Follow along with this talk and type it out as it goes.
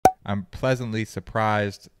I'm pleasantly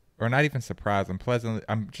surprised, or not even surprised.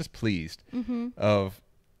 I'm just pleased of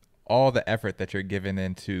all the effort that you're giving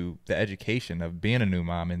into the education of being a new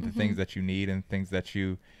mom and the things that you need and things that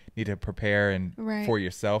you need to prepare and for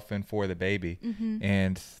yourself and for the baby.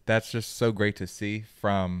 And that's just so great to see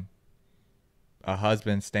from a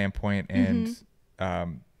husband's standpoint, and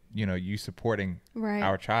you know, you supporting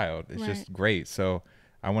our child. It's just great. So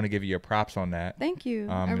I want to give you your props on that. Thank you.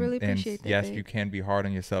 I really appreciate that. Yes, babe. you can be hard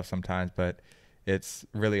on yourself sometimes, but it's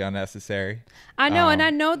really unnecessary. I know, and I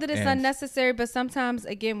know that it's unnecessary, but sometimes,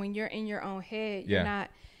 again, when you're in your own head, you're not.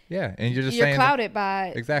 Yeah, and you're just you're saying clouded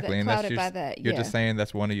by exactly, and clouded that's by that. You're just saying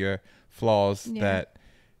that's one of your flaws that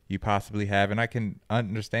you possibly have, and I can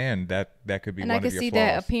understand that could be one of your flaws. And I can see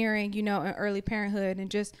that appearing, you know, in early parenthood,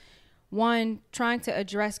 and just trying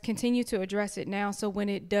to continue to address it now, so when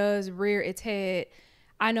it does rear its head,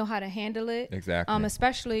 I know how to handle it. Exactly.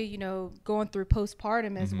 Especially, you know, going through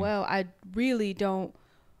postpartum as well. I really don't.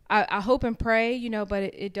 I hope and pray, you know, but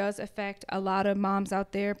it does affect a lot of moms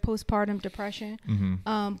out there, postpartum depression.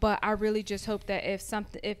 But I really just hope that if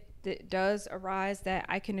it does arise, that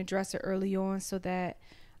I can address it early on, so that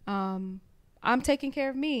I'm taking care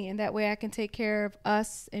of me, and that way I can take care of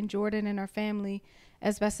us and Jordan and our family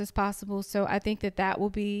as best as possible. So I think that will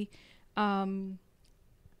be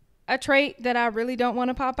a trait that I really don't want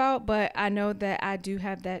to pop out, but I know that I do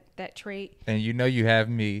have that trait. And you know, you have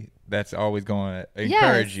me that's always going to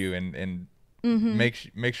encourage you and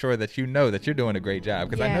make sure that you know that you're doing a great job,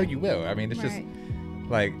 because I know you will. I mean, it's just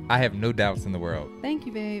like, I have no doubts in the world. Thank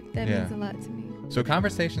you, babe. That means a lot to me. So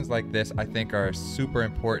conversations like this, I think, are super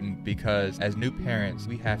important, because as new parents,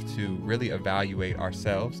 we have to really evaluate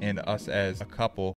ourselves and us as a couple